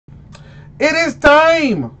It is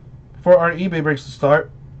time for our eBay breaks to start.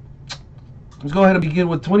 Let's go ahead and begin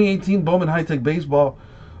with 2018 Bowman High-Tech Baseball.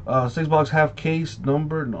 6-box half case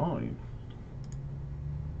number 9.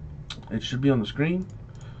 It should be on the screen.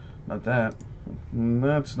 Not that.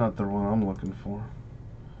 That's not the one I'm looking for.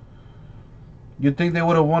 You'd think they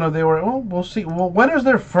would have won if they were... Oh, we'll see. Well, when is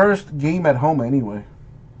their first game at home anyway?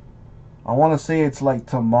 I want to say it's like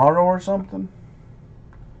tomorrow or something.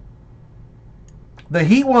 The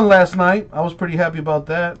Heat won last night. I was pretty happy about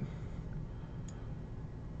that.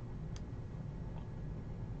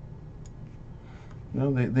 You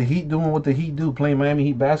know, the Heat doing what the Heat do, playing Miami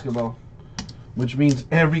Heat basketball. Which means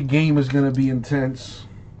every game is going to be intense.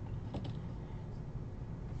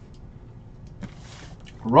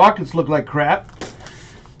 Rockets look like crap.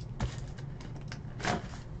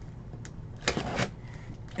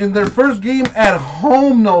 In their first game at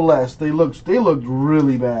home, no less, they looked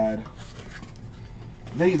really bad.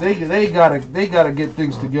 They gotta get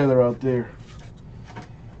things together out there.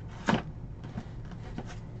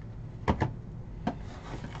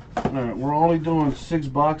 Alright, we're only doing 6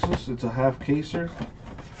 boxes. It's a half caser.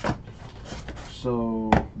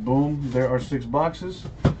 So, boom, there are 6 boxes.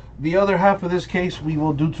 The other half of this case we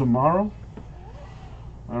will do tomorrow.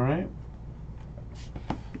 Alright.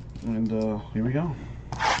 And here we go.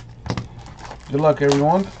 Good luck,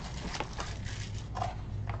 everyone.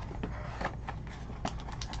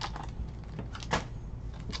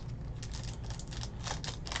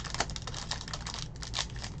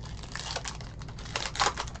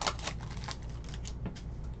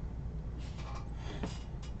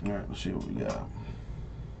 Alright, let's see what we got.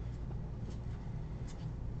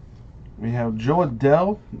 We have Joe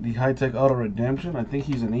Adell, the high-tech auto redemption. I think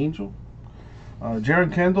he's an Angel.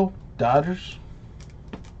 Jaron Kendall, Dodgers.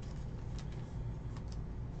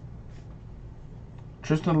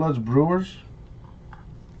 Tristan Lutz, Brewers.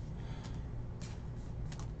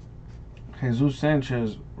 Jesus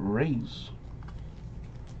Sanchez, Rays.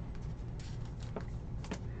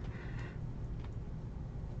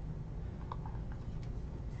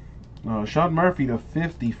 Sean Murphy to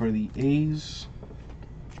 50 for the A's.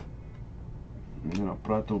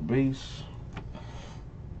 Prato base.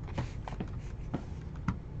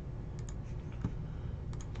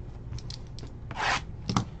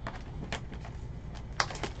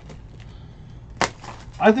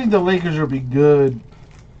 I think the Lakers will be good,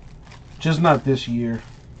 just not this year.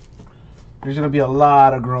 There's going to be a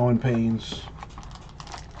lot of growing pains.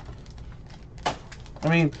 I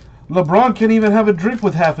mean, LeBron can't even have a drink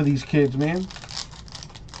with half of these kids, man.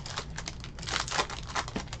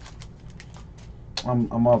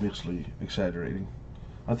 I'm obviously exaggerating.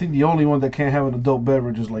 I think the only one that can't have an adult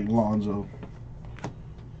beverage is like Lonzo.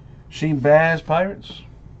 Shane Baz, Pirates.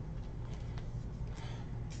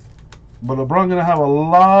 But LeBron gonna have a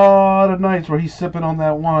lot of nights where he's sipping on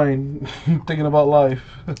that wine, thinking about life.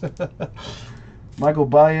 Michael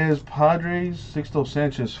Baez, Padres. Sixto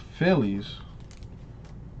Sanchez, Phillies.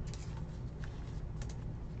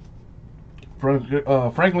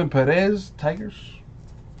 Franklin Perez, Tigers.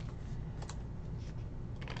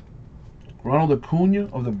 Ronald Acuna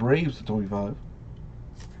of the Braves to 25.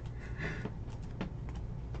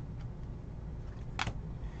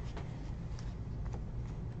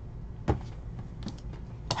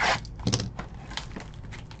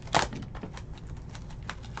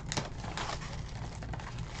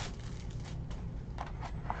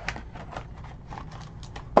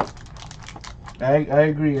 I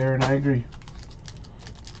agree, Aaron. I agree.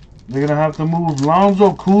 They're gonna have to move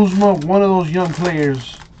Lonzo, Kuzma, one of those young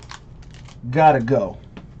players. Gotta go.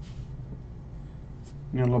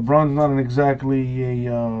 You know, LeBron's not exactly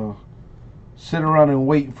a sit around and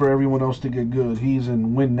wait for everyone else to get good. He's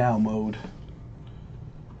in win now mode.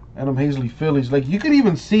 Adam Hazley, Phillies. Like, you could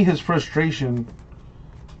even see his frustration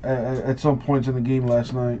at some points in the game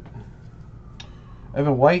last night.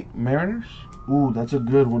 Evan White, Mariners. Ooh, that's a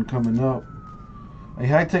good one coming up. A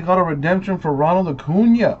high-tech auto redemption for Ronald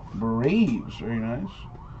Acuna, Braves. Very nice.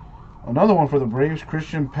 Another one for the Braves,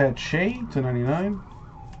 Christian Pache, /99.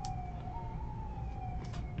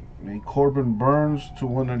 A Corbin Burns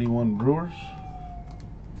 /191 Brewers.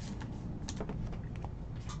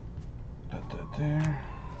 Got that there.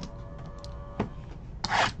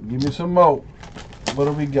 Give me some more. What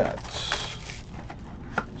do we got?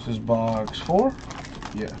 This is box 4.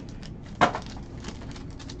 Yeah.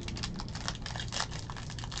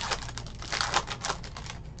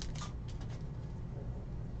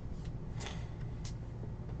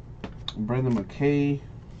 Brendan McKay,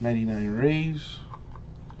 99 Rays.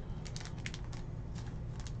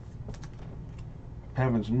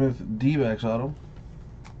 Pavin Smith, D-backs auto.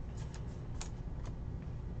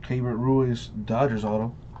 Keibert Ruiz, Dodgers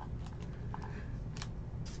auto.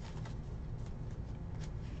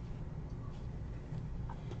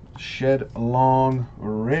 Shed Long,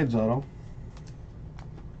 Reds auto.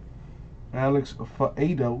 Alex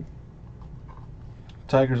Faedo,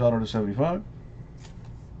 Tigers auto to 75.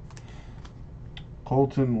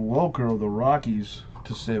 Colton Welker of the Rockies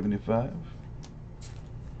to 75.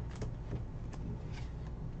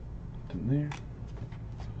 In there.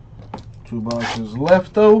 2 boxes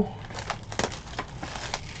left though.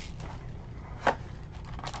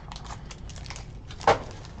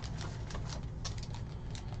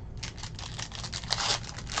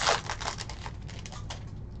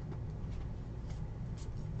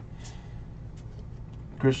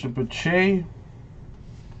 Christian Pache,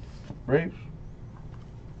 Braves.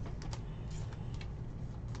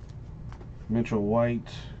 Mitchell White,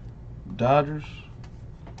 Dodgers.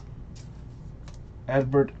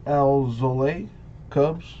 Adbert Alzolay,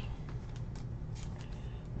 Cubs.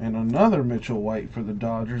 And another Mitchell White for the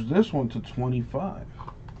Dodgers. This one to 25.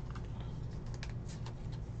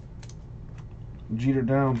 Jeter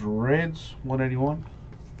Downs, Reds, 181.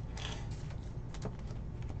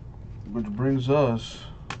 Which brings us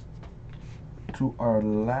to our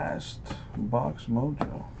last box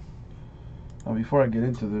mojo. Now, before I get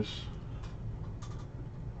into this,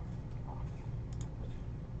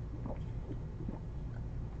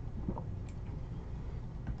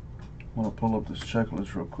 I want to pull up this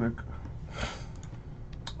checklist real quick.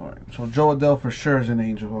 Alright, so Joe Adele for sure is an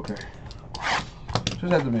Angel. Okay. Just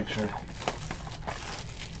had to make sure.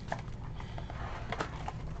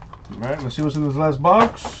 Alright, let's see what's in this last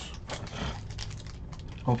box.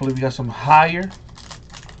 Hopefully we got some higher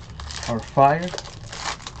or fire.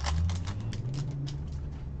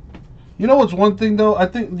 You know what's one thing though? I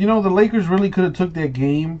think, you know, the Lakers really could have took their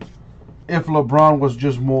game if LeBron was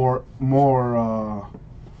just more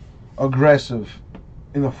aggressive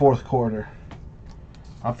in the fourth quarter.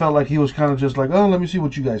 I felt like he was kind of just like, oh, let me see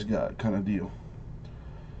what you guys got kind of deal.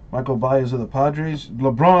 Michael Baez of the Padres.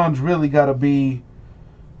 LeBron's really got to be,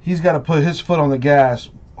 he's got to put his foot on the gas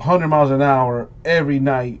 100 miles an hour every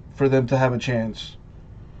night for them to have a chance.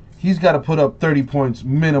 He's got to put up 30 points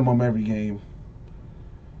minimum every game.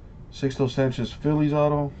 Sixto Sanchez, Phillies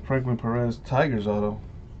auto. Franklin Perez, Tigers auto.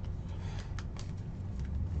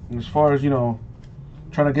 And as far as, you know,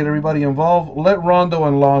 trying to get everybody involved, let Rondo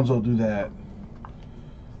and Lonzo do that.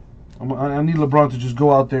 I need LeBron to just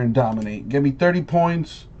go out there and dominate. Give me 30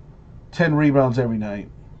 points, 10 rebounds every night.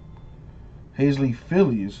 Hazley,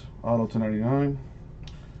 Phillies auto to 99.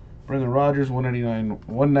 Brendan Rodgers,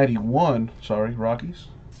 191, sorry, Rockies.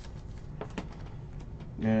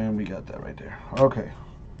 And we got that right there. Okay.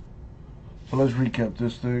 So let's recap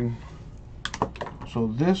this thing. So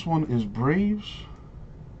this one is Braves.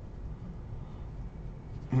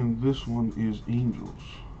 And this one is Angels.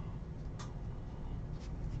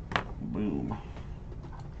 Boom.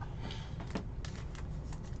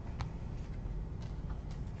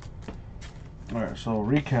 Alright, so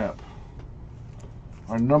recap.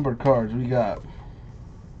 Our numbered cards, we got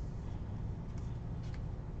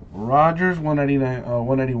Rodgers,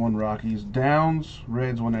 181 Rockies. Downs,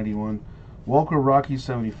 Reds, 181. Walker, Rockies,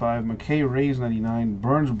 75. McKay, Rays, 99.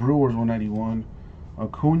 Burns, Brewers, 191.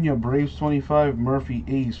 Acuna, Braves, 25. Murphy,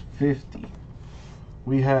 A's, 50.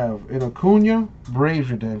 We have in Acuna,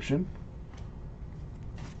 Braves redemption.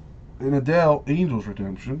 In Adele, Angels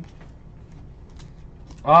redemption.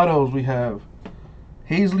 Autos, we have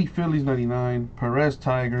Hazley, Phillies, 99. Perez,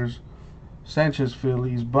 Tigers. Sanchez,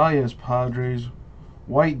 Phillies. Baez, Padres.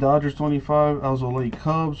 White, Dodgers, 25. Alzolay,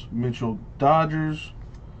 Cubs. Mitchell, Dodgers.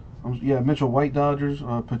 Mitchell, White, Dodgers.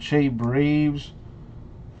 Pache, Braves.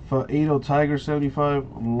 Faedo, Tigers, 75.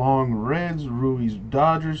 Long, Reds. Ruiz,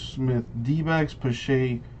 Dodgers. Smith, D-backs.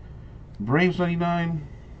 Pache, Braves, 99.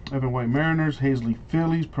 Evan White, Mariners. Hazley,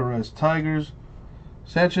 Phillies. Perez, Tigers.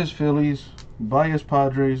 Sanchez, Phillies. Baez,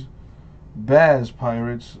 Padres. Baz,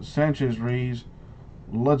 Pirates. Sanchez, Rays.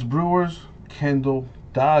 Lutz, Brewers. Kendall,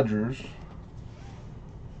 Dodgers.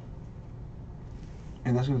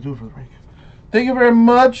 And that's going to do it for the break. Thank you very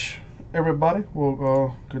much, everybody.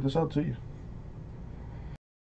 We'll get this out to you.